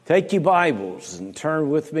Take your Bibles and turn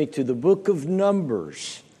with me to the book of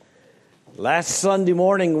Numbers. Last Sunday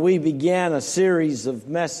morning, we began a series of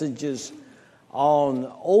messages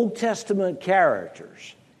on Old Testament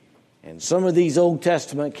characters. And some of these Old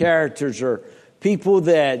Testament characters are people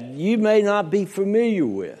that you may not be familiar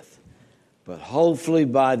with. But hopefully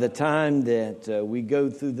by the time that we go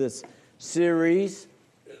through this series,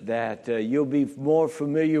 that you'll be more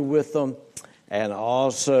familiar with them, and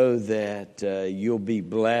also that you'll be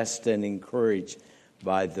blessed and encouraged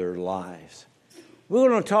by their lives. We're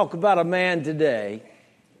going to talk about a man today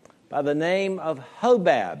by the name of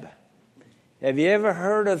Hobab. Have you ever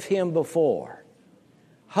heard of him before?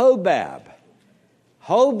 Hobab.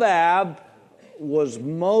 Hobab was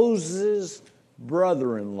Moses'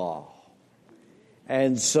 brother-in-law.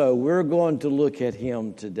 And so we're going to look at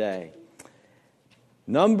him today.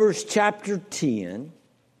 Numbers chapter 10.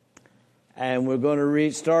 And we're going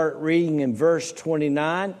to start reading in verse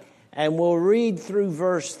 29, and we'll read through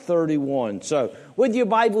verse 31. So, with your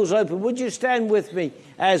Bibles open, would you stand with me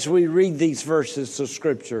as we read these verses of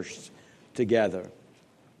Scriptures together?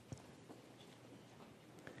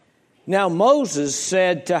 Now Moses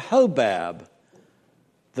said to Hobab,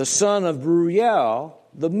 the son of Reuel,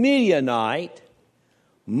 the Midianite,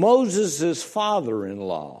 Moses'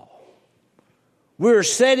 father-in-law, we're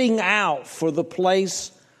setting out for the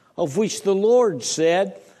place of which the Lord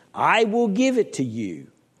said, I will give it to you.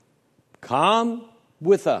 Come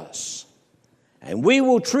with us, and we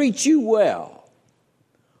will treat you well.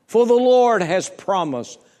 For the Lord has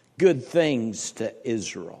promised good things to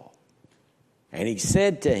Israel. And he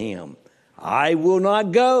said to him, I will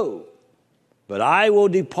not go, but I will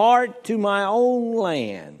depart to my own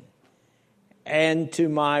land and to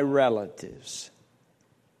my relatives.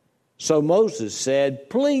 So Moses said,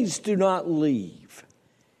 please do not leave.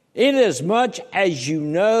 Inasmuch as you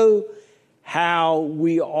know how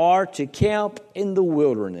we are to camp in the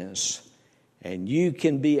wilderness, and you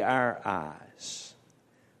can be our eyes.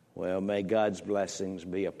 Well, may God's blessings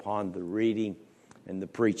be upon the reading and the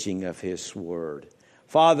preaching of His Word.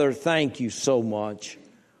 Father, thank you so much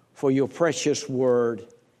for your precious Word.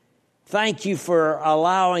 Thank you for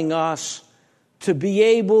allowing us to be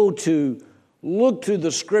able to look to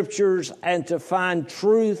the Scriptures and to find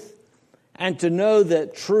truth, and to know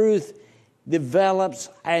that truth develops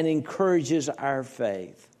and encourages our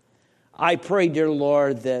faith. I pray, dear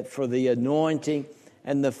Lord, that for the anointing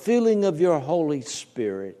and the filling of your Holy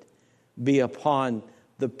Spirit be upon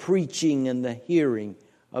the preaching and the hearing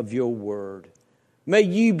of your word. May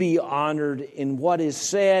you be honored in what is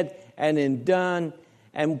said and in done.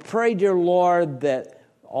 And pray, dear Lord, that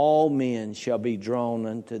all men shall be drawn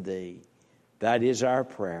unto thee. That is our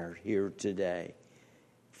prayer here today.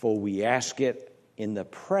 For we ask it in the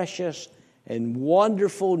precious and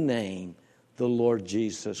wonderful name, the Lord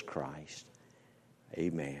Jesus Christ.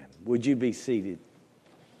 Amen. Would you be seated?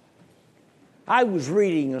 I was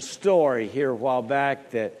reading a story here a while back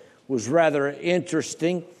that was rather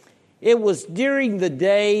interesting. It was during the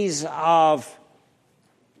days of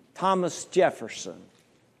Thomas Jefferson.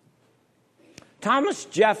 Thomas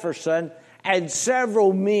Jefferson and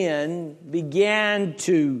several men began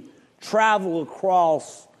to travel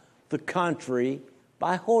across the country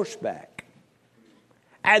by horseback.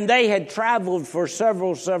 And they had traveled for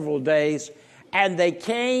several days, and they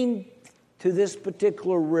came to this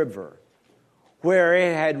particular river where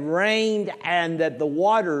it had rained and that the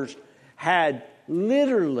waters had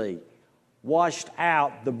literally washed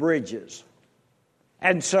out the bridges.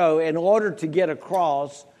 And so in order to get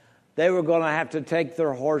across, they were going to have to take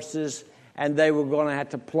their horses, and they were going to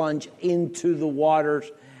have to plunge into the waters,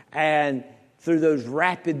 and through those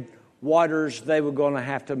rapid waters, they were going to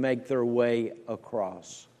have to make their way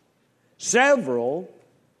across. Several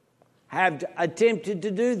have attempted to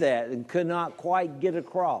do that and could not quite get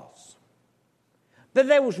across. But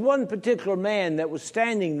there was one particular man that was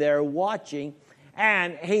standing there watching,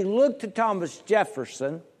 and he looked at Thomas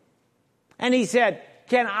Jefferson, and he said,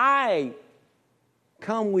 can I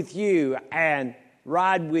come with you and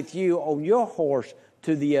ride with you on your horse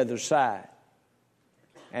to the other side?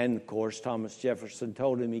 And, of course, Thomas Jefferson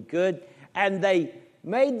told him he could. And they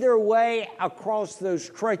made their way across those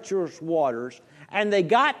treacherous waters, and they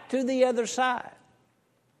got to the other side.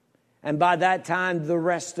 And by that time, the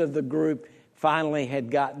rest of the group finally had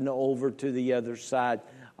gotten over to the other side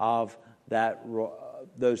of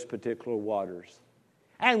those particular waters.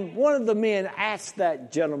 And one of the men asked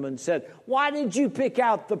that gentleman, said, why did you pick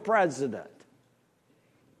out the president?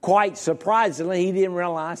 Quite surprisingly, he didn't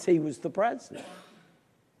realize he was the president.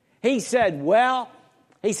 He said, well,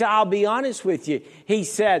 He said, I'll be honest with you. He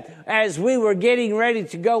said, as we were getting ready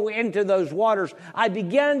to go into those waters, I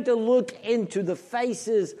began to look into the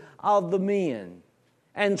faces of the men.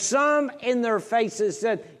 And some in their faces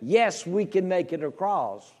said, yes, we can make it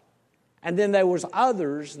across. And then there was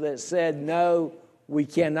others that said, no, we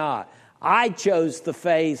cannot. I chose the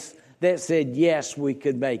face that said, yes, we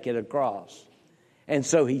could make it across. And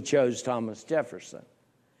so he chose Thomas Jefferson.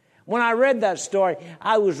 When I read that story,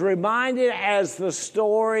 I was reminded as the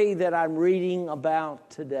story that I'm reading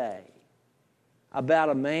about today, about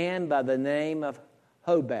a man by the name of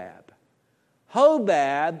Hobab.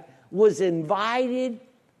 Hobab was invited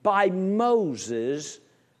by Moses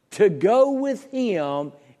to go with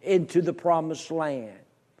him into the promised land.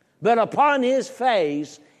 But upon his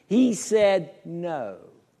face, he said no.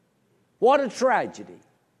 What a tragedy.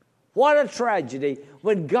 What a tragedy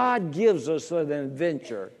when God gives us an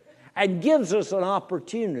adventure and gives us an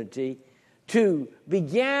opportunity to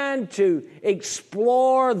begin to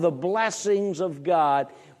explore the blessings of God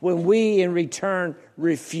when we in return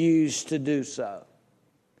refuse to do so.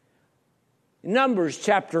 Numbers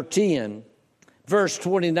chapter 10, verse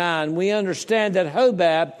 29, we understand that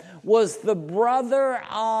Hobab was the brother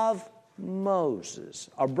of Moses,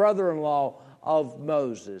 or brother-in-law of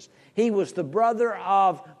Moses. He was the brother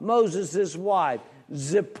of Moses' wife,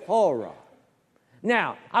 Zipporah.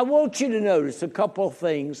 Now, I want you to notice a couple of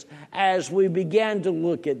things as we began to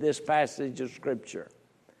look at this passage of Scripture.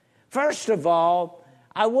 First of all,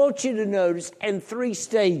 I want you to notice in 3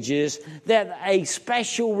 stages that a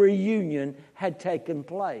special reunion had taken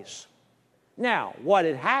place. Now, what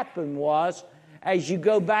had happened was, as you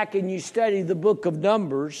go back and you study the book of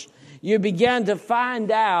Numbers, you began to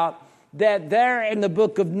find out that there in the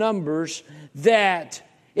book of Numbers that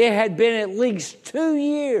it had been at least 2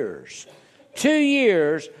 years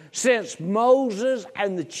since Moses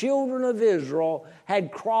and the children of Israel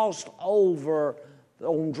had crossed over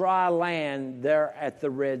on dry land there at the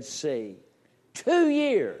Red Sea. 2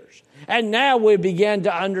 years. And now we begin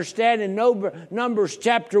to understand in Numbers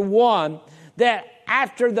chapter 1 that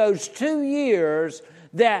after those 2 years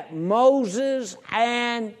that Moses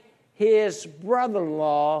and his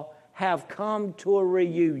brother-in-law have come to a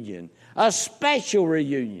reunion, a special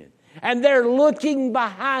reunion. And they're looking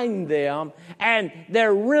behind them and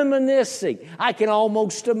they're reminiscing. I can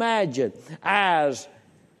almost imagine as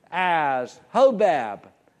Hobab,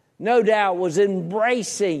 no doubt, was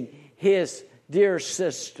embracing his dear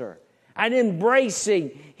sister and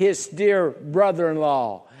embracing his dear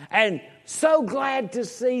brother-in-law and so glad to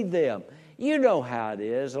see them. You know how it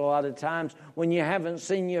is a lot of times when you haven't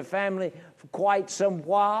seen your family for quite some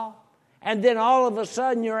while. And then all of a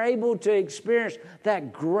sudden you're able to experience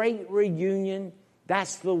that great reunion.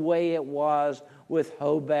 That's the way it was with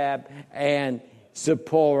Hobab and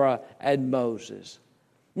Zipporah and Moses.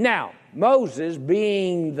 Now, Moses,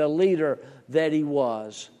 being the leader that he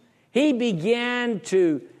was, he began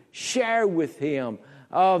to share with him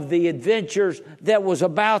of the adventures that was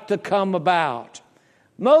about to come about.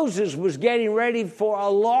 Moses was getting ready for a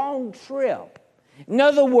long trip. In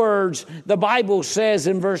other words, the Bible says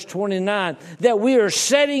in verse 29 that we are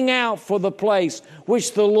setting out for the place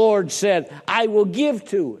which the Lord said, I will give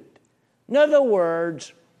to it. In other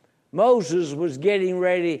words, Moses was getting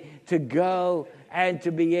ready to go and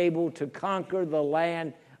to be able to conquer the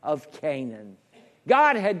land of Canaan.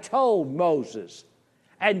 God had told Moses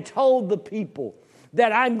and told the people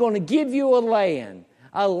that I'm going to give you a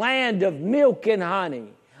land of milk and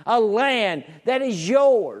honey. A land that is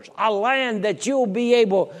yours, a land that you'll be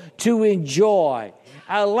able to enjoy,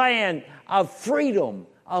 a land of freedom,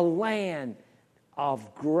 a land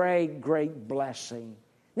of great, great blessing.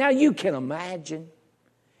 Now you can imagine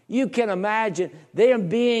them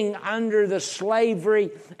being under the slavery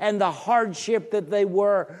and the hardship that they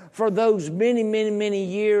were for those many, many, many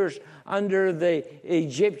years under the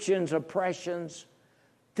Egyptians' oppressions.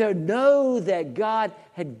 To know that God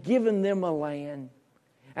had given them a land.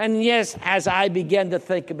 And yes, as I began to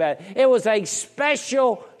think about it, it was a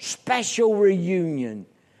special, special reunion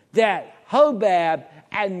that Hobab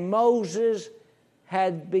and Moses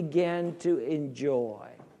had begun to enjoy.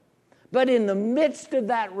 But in the midst of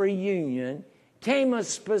that reunion came a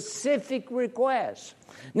specific request.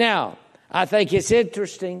 Now, I think it's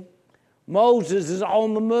interesting. Moses is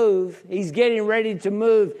on the move. He's getting ready to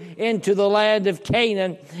move into the land of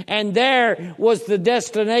Canaan. And there was the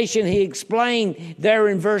destination he explained there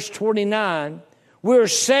in verse 29. We're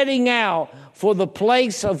setting out for the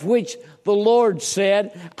place of which the Lord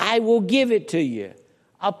said, I will give it to you.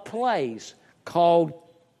 A place called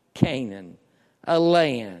Canaan, a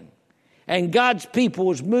land. And God's people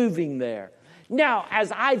was moving there. Now,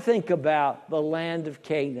 as I think about the land of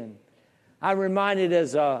Canaan, I'm reminded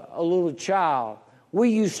as a little child, we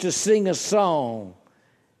used to sing a song,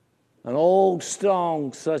 an old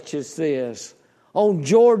song such as this. On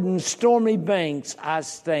Jordan's stormy banks I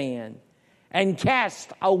stand and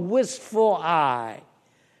cast a wistful eye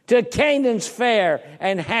to Canaan's fair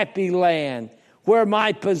and happy land where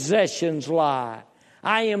my possessions lie.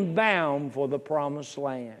 I am bound for the promised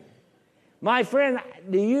land. My friend,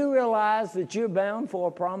 do you realize that you're bound for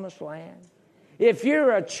a promised land? If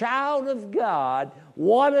you're a child of God,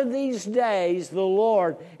 one of these days the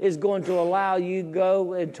Lord is going to allow you to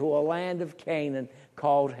go into a land of Canaan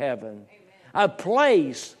called heaven. A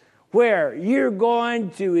place where you're going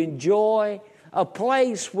to enjoy, a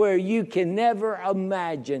place where you can never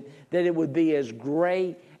imagine that it would be as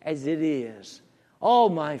great as it is. Oh,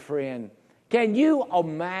 my friend, can you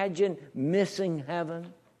imagine missing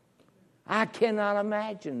heaven? I cannot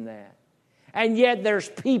imagine that. And yet there's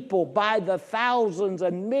people by the thousands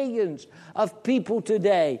and millions of people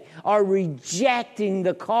today are rejecting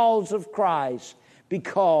the cause of Christ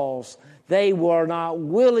because they were not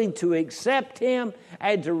willing to accept Him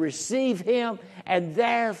and to receive Him, and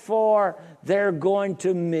therefore they're going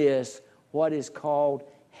to miss what is called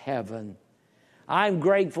heaven. I'm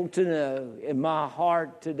grateful to know in my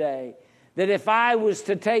heart today that if I was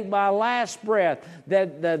to take my last breath,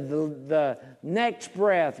 that the next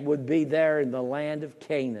breath would be there in the land of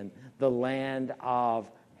Canaan, the land of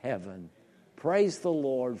heaven. Praise the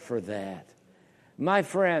Lord for that. My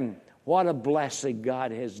friend, what a blessing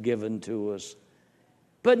God has given to us.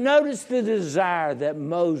 But notice the desire that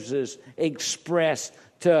Moses expressed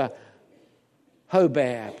to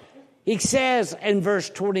Hobab. He says in verse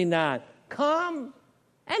 29, come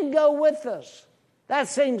and go with us. That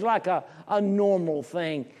seems like a normal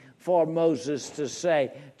thing for Moses to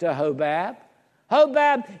say to Hobab.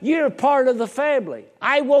 Hobab, you're part of the family.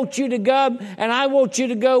 I want you to come and I want you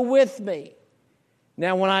to go with me.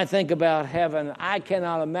 Now, when I think about heaven, I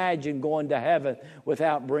cannot imagine going to heaven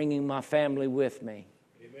without bringing my family with me.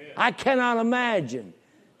 Amen. I cannot imagine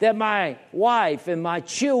that my wife and my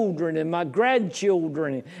children and my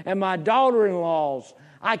grandchildren and my daughter-in-laws,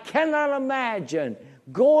 I cannot imagine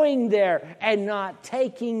going there and not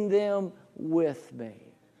taking them with me.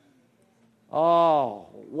 Oh,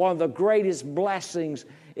 one of the greatest blessings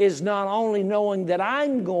is not only knowing that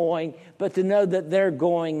I'm going, but to know that they're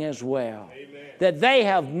going as well. Amen. That they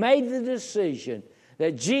have made the decision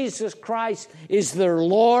that Jesus Christ is their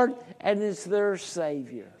Lord and is their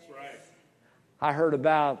Savior. That's right. I heard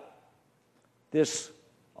about this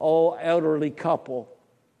old elderly couple.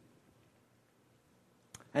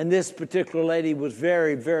 And this particular lady was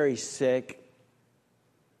very, very sick.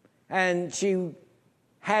 And she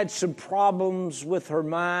had some problems with her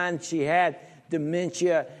mind. She had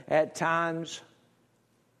dementia at times.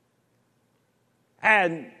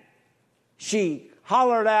 And she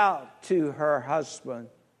hollered out to her husband.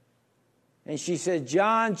 And she said,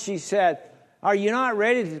 John, she said, are you not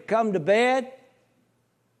ready to come to bed?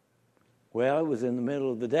 Well, it was in the middle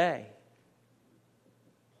of the day.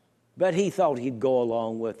 But he thought he'd go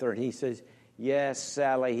along with her. And he says, yes,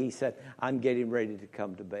 Sally. He said, I'm getting ready to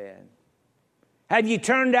come to bed. Have you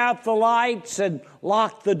turned out the lights and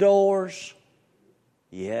locked the doors?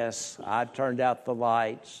 Yes, I've turned out the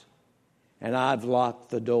lights and I've locked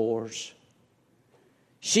the doors.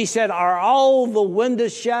 She said, are all the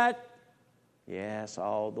windows shut? Yes,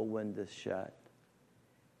 all the windows shut.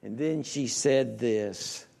 And then she said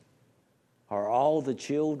this, are all the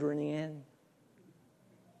children in?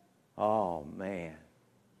 Oh, man.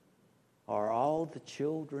 Are all the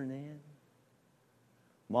children in?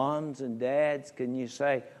 Moms and dads, can you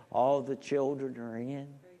say all the children are in?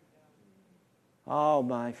 Oh,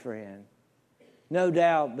 my friend. No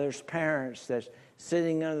doubt there's parents that's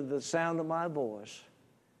sitting under the sound of my voice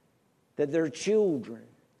that their children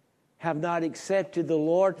have not accepted the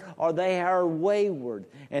Lord, or they are wayward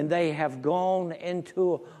and they have gone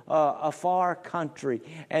into a far country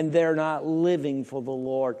and they're not living for the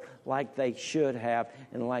Lord like they should have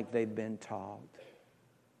and like they've been taught.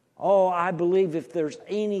 Oh, I believe if there's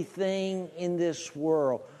anything in this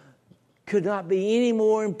world could not be any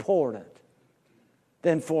more important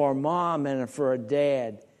than for a mom and for a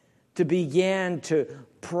dad to begin to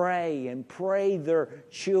pray and pray their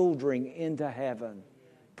children into heaven.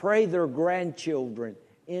 Pray their grandchildren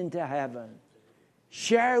into heaven.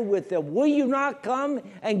 Share with them. Will you not come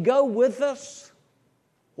and go with us?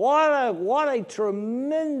 What a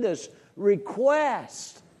tremendous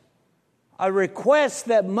request. A request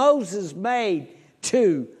that Moses made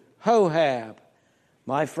to Hobab.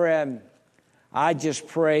 My friend, I just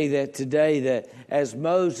pray that today, that as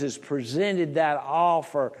Moses presented that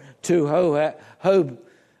offer to Hobab,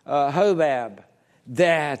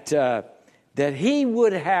 that he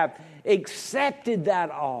would have accepted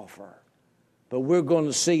that offer. But we're going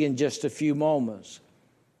to see in just a few moments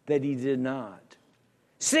that he did not.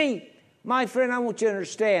 See, my friend, I want you to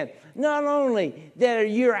understand, not only that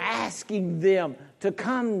you're asking them to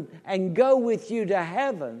come and go with you to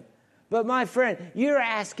heaven, but my friend, you're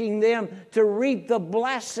asking them to reap the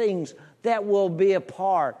blessings that will be a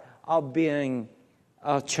part of being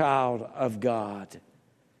a child of God.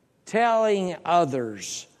 Telling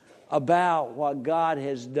others about what God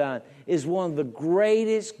has done is one of the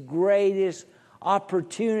greatest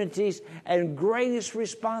opportunities and greatest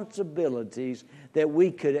responsibilities that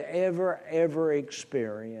we could ever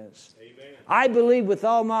experience. Amen. I believe with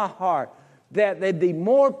all my heart that there'd be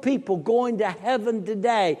more people going to heaven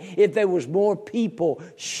today if there was more people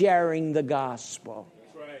sharing the gospel.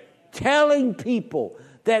 That's right. Telling people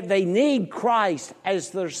that they need Christ as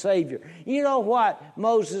their Savior. You know what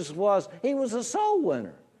Moses was? He was a soul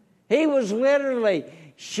winner. He was literally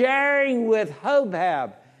sharing with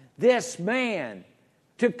Hobab, this man,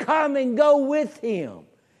 to come and go with him.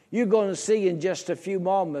 You're going to see in just a few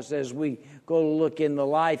moments as we go to look in the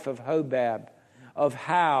life of Hobab, of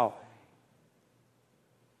how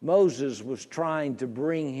Moses was trying to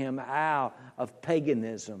bring him out of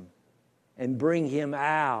paganism and bring him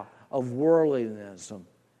out of worldliness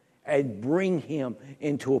and bring him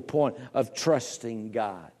into a point of trusting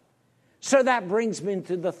God. So that brings me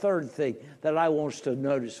to the third thing that I want us to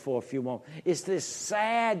notice for a few moments. It's this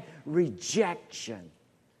sad rejection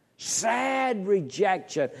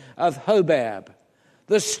of Hobab.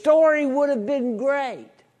 The story would have been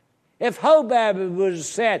great if Hobab would have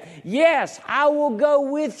said, yes, I will go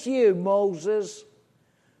with you, Moses.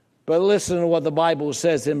 But listen to what the Bible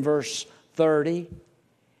says in verse 30.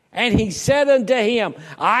 And he said unto him,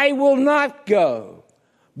 I will not go,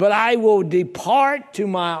 but I will depart to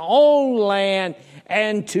my own land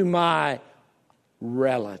and to my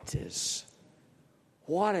relatives.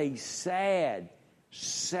 What a sad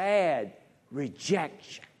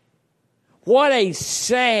rejection. What a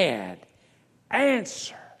sad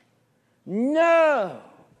answer. No.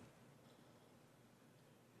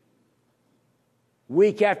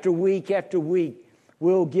 Week after week after week,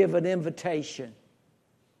 we'll give an invitation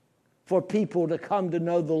for people to come to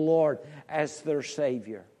know the Lord as their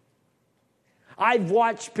Savior. I've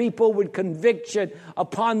watched people with conviction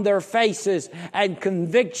upon their faces and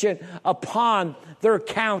conviction upon their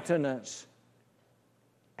countenance,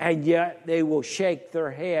 and yet they will shake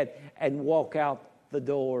their head and walk out the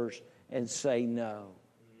doors and say no.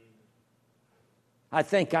 I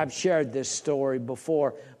think I've shared this story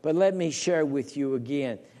before, but let me share with you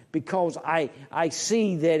again, because I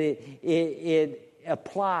see that it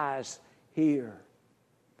applies here.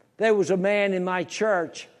 There was a man in my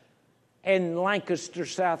church in Lancaster,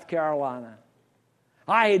 South Carolina.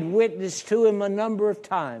 I had witnessed to him a number of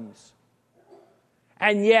times.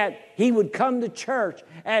 And yet he would come to church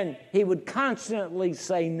and he would constantly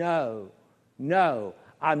say, no,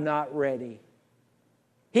 I'm not ready.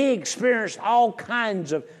 He experienced all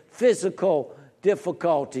kinds of physical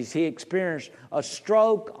difficulties. He experienced a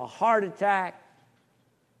stroke, a heart attack.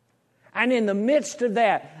 And in the midst of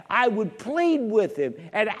that, I would plead with him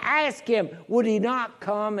and ask him, would he not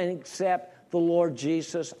come and accept the Lord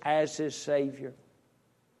Jesus as his Savior?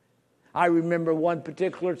 I remember one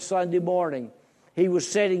particular Sunday morning, he was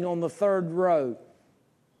sitting on the third row.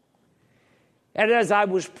 And as I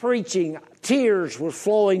was preaching, tears were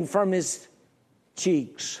flowing from his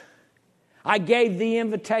cheeks. I gave the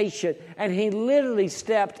invitation, and he literally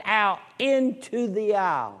stepped out into the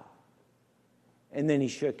aisle. And then he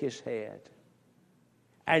shook his head.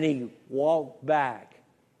 And he walked back,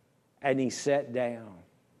 and he sat down.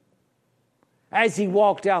 As he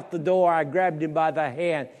walked out the door, I grabbed him by the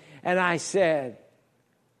hand, and I said,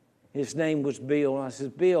 his name was Bill, and I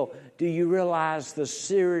said, Bill, do you realize the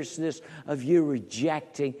seriousness of you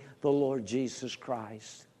rejecting the Lord Jesus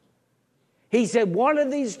Christ? He said, one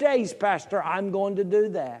of these days, Pastor, I'm going to do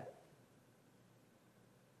that.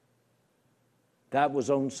 That was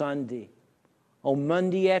on Sunday. On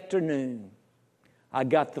Monday afternoon, I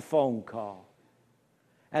got the phone call.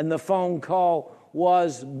 And the phone call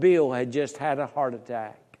was Bill had just had a heart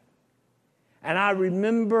attack. And I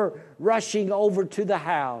remember rushing over to the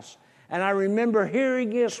house. And I remember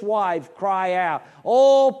hearing his wife cry out,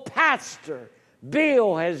 oh, Pastor,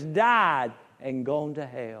 Bill has died and gone to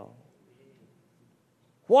hell.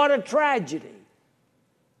 What a tragedy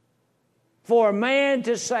for a man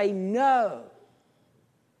to say no.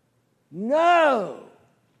 No.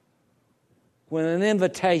 when an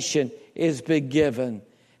invitation is been given.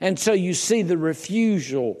 And so you see the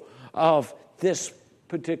refusal of this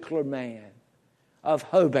particular man, of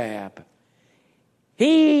Hobab.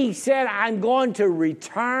 He said, I'm going to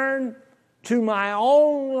return to my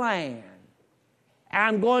own land.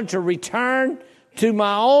 I'm going to return to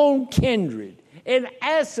my own kindred. In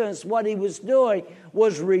essence, what he was doing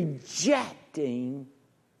was rejecting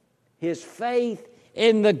his faith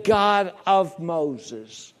in the God of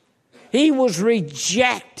Moses. He was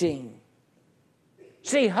rejecting.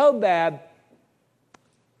 See, Hobab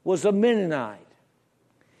was a Midianite.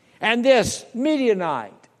 And this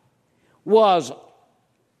Midianite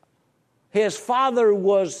his father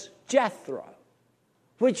was Jethro,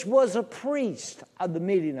 which was a priest of the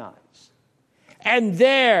Midianites. And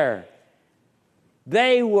there,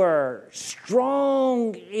 they were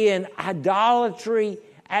strong in idolatry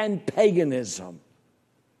and paganism.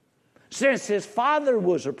 Since his father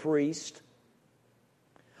was a priest,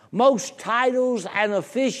 most titles and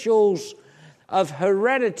officials of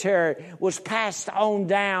hereditary was passed on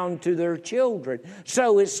down to their children.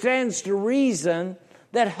 So it stands to reason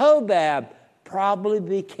that Hobab probably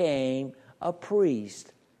became a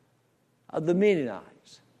priest of the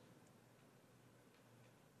Midianites.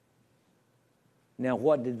 Now,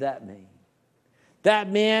 what did that mean?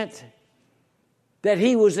 That meant that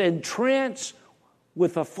he was entrenched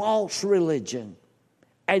with a false religion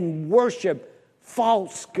and worshiped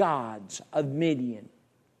false gods of Midian.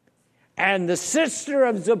 And the sister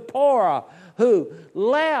of Zipporah, who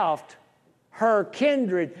left her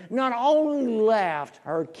kindred, not only left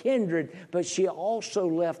her kindred, but she also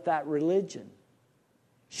left that religion.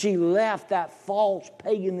 She left that false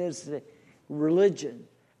paganistic religion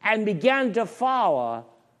and began to follow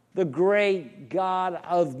the great God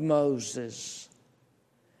of Moses.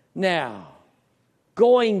 Now,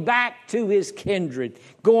 going back to his kindred,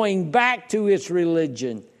 going back to his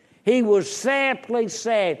religion, he was simply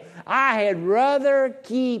saying, I had rather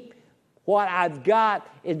keep what I've got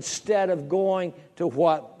instead of going to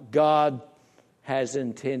what God has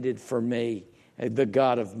intended for me, the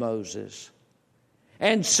God of Moses.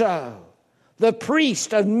 And so, the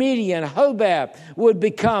priest of Midian, Hobab, would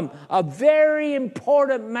become a very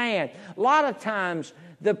important man. A lot of times,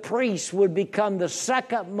 the priest would become the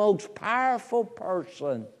second most powerful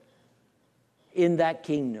person in that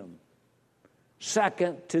kingdom,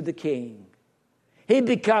 second to the king. He'd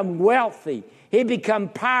become wealthy. He'd become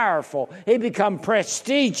powerful. He'd become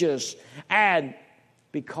prestigious. And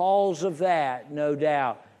because of that, no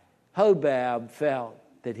doubt, Hobab felt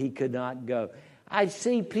that he could not go. I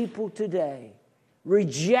see people today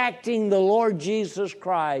rejecting the Lord Jesus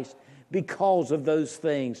Christ because of those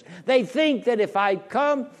things. They think that if I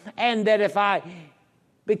come and that if I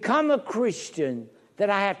become a Christian, that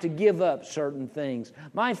I have to give up certain things.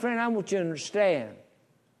 My friend, I want you to understand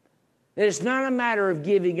that it's not a matter of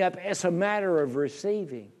giving up, it's a matter of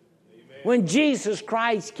receiving. Amen. When Jesus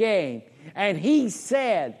Christ came and he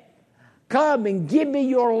said, come and give me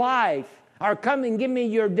your life, or come and give me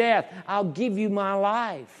your death, I'll give you my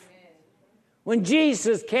life. Amen. When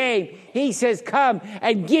Jesus came, he says, come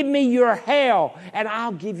and give me your hell, and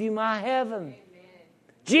I'll give you my heaven. Amen.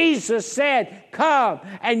 Jesus said, come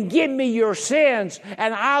and give me your sins,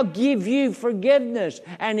 and I'll give you forgiveness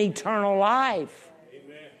and eternal life.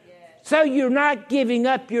 So you're not giving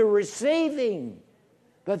up, you're receiving.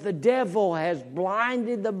 But the devil has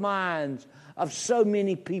blinded the minds of so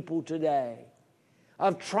many people today,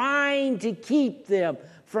 of trying to keep them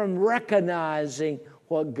from recognizing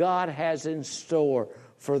what God has in store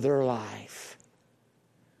for their life.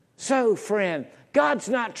 So, friend, God's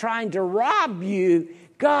not trying to rob you.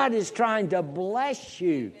 God is trying to bless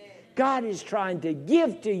you. God is trying to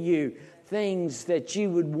give to you things that you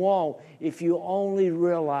would want if you only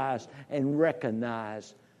realize and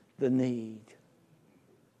recognize the need.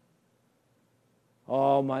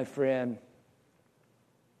 Oh, my friend,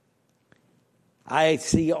 I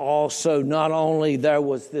see also not only there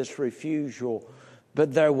was this refusal,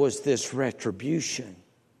 but there was this retribution.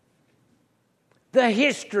 The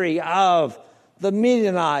history of the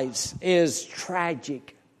Midianites is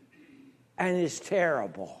tragic and is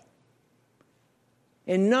terrible.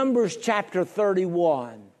 In Numbers chapter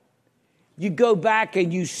 31, you go back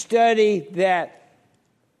and you study that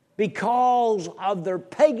because of their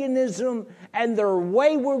paganism and their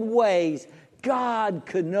wayward ways, God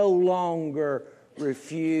could no longer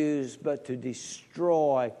refuse but to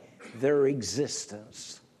destroy their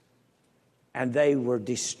existence. And they were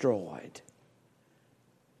destroyed.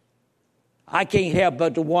 I can't help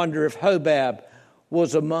but to wonder if Hobab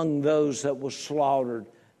was among those that was slaughtered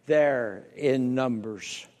there in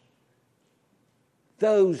Numbers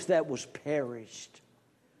those that was perished,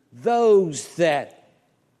 those that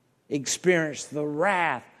experienced the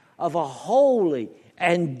wrath of a holy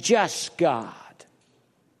and just God.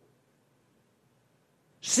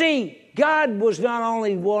 See, God was not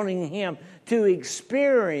only wanting him to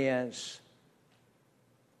experience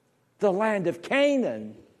the land of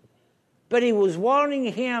Canaan, but he was wanting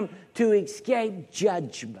him to escape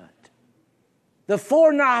judgment. The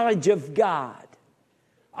foreknowledge of God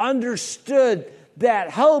understood that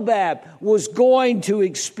Hobab was going to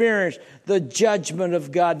experience the judgment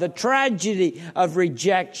of God. The tragedy of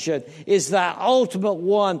rejection is that ultimate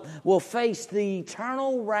one will face the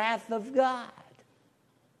eternal wrath of God.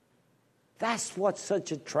 That's what's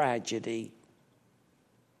such a tragedy.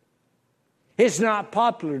 It's not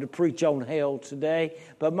popular to preach on hell today,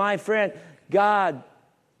 but my friend, God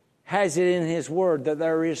has it in his word that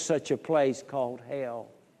there is such a place called hell.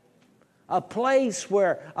 A place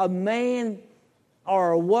where a man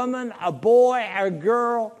or a woman, a boy or a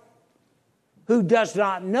girl who does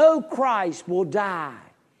not know Christ will die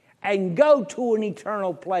and go to an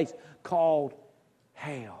eternal place called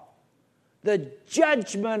hell. The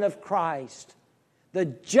judgment of Christ, the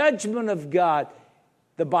judgment of God,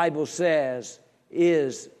 the Bible says,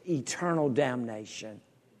 is eternal damnation.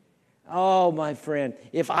 Oh, my friend,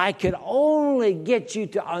 if I could only get you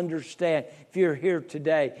to understand, if you're here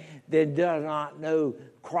today that do not know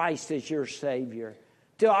Christ as your Savior,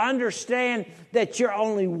 to understand that you're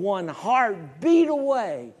only one heartbeat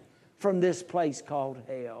away from this place called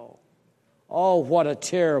hell. Oh, what a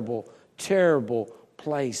terrible, terrible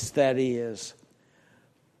place that is.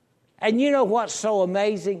 And you know what's so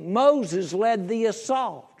amazing? Moses led the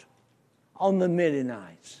assault on the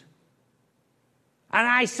Midianites. And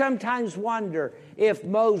I sometimes wonder if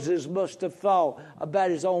Moses must have thought about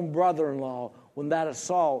his own brother-in-law when that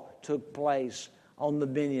assault took place on the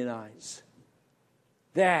Midianites.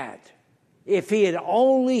 That if he had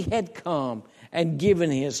only had come and given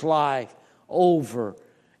his life over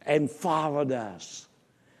and followed us.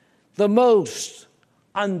 The most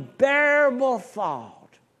unbearable thought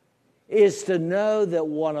is to know that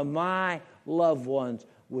one of my loved ones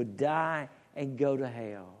would die and go to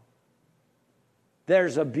hell.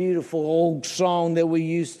 There's a beautiful old song that we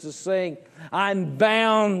used to sing. I'm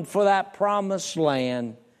bound for that promised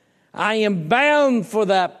land. I am bound for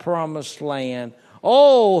that promised land.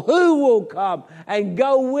 Oh, who will come and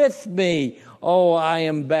go with me? Oh, I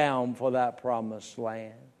am bound for that promised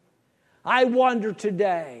land. I wonder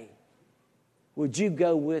today, would you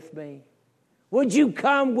go with me? Would you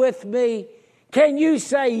come with me? Can you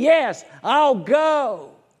say, yes, I'll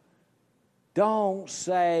go? Don't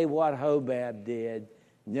say what Hobab did.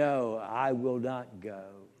 No, I will not go.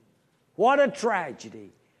 What a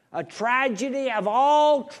tragedy. A tragedy of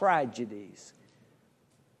all tragedies.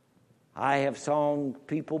 I have sung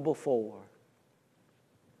people before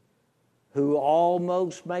who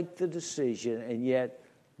almost make the decision and yet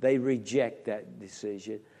they reject that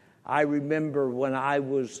decision. I remember when I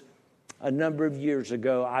was, a number of years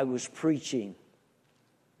ago, I was preaching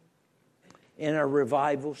in a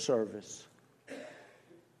revival service.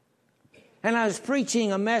 And I was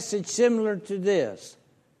preaching a message similar to this,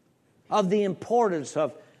 of the importance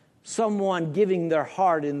of someone giving their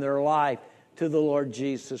heart and their life to the Lord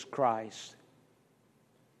Jesus Christ.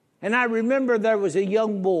 And I remember there was a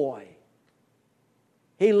young boy.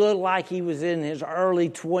 He looked like he was in his early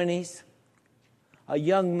 20s, a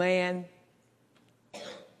young man.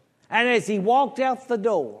 And as he walked out the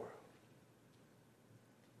door,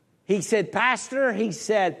 he said, Pastor, he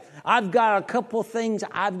said, I've got a couple things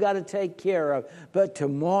I've got to take care of, but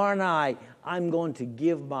tomorrow night I'm going to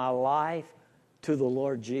give my life to the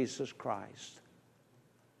Lord Jesus Christ.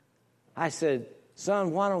 I said,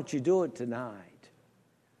 son, why don't you do it tonight?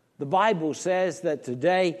 The Bible says that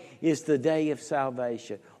today is the day of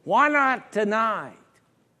salvation. Why not tonight?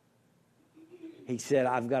 He said,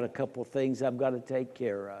 I've got a couple things I've got to take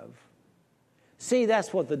care of. See,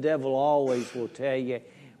 that's what the devil always will tell you.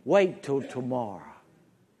 Wait till tomorrow.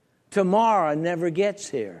 Tomorrow never gets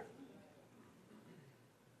here.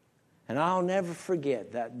 And I'll never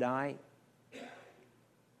forget that night.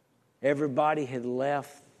 Everybody had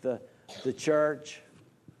left the church.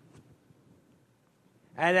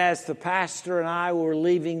 And as the pastor and I were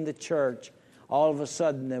leaving the church, all of a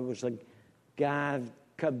sudden there was a guy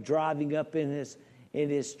come driving up in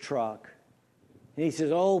his truck. And he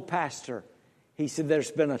says, oh, Pastor, he said,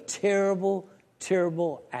 there's been a terrible,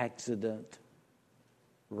 terrible accident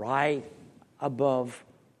right above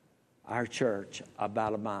our church,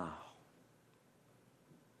 about a mile.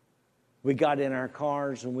 We got in our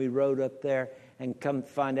cars and we rode up there and come to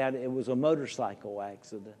find out it was a motorcycle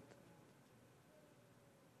accident.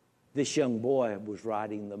 this young boy was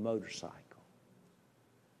riding the motorcycle.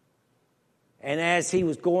 And as he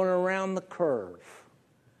was going around the curve,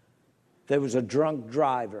 there was a drunk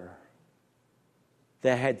driver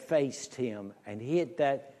that had faced him and hit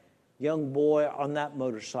that young boy on that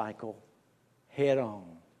motorcycle head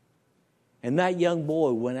on. And that young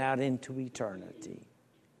boy went out into eternity.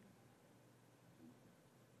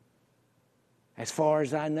 As far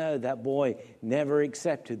as I know, that boy never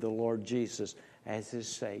accepted the Lord Jesus as his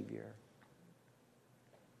Savior.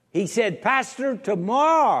 He said, "Pastor,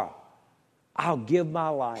 tomorrow I'll give my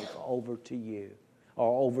life over to you,"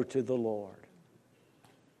 or over to the Lord.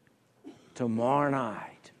 Tomorrow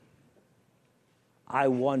night. I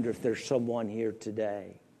wonder if there's someone here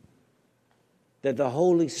today that the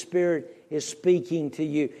Holy Spirit is speaking to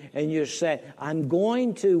you and you're saying, "I'm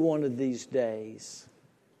going to one of these days,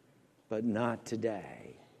 but not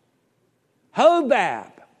today."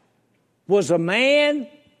 Hobab was a man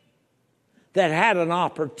that had an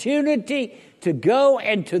opportunity to go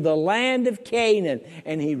into the land of Canaan,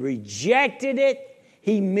 and he rejected it.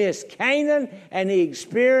 He missed Canaan, and he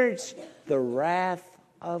experienced the wrath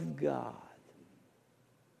of God.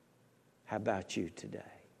 How about you today?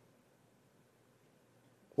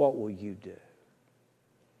 What will you do?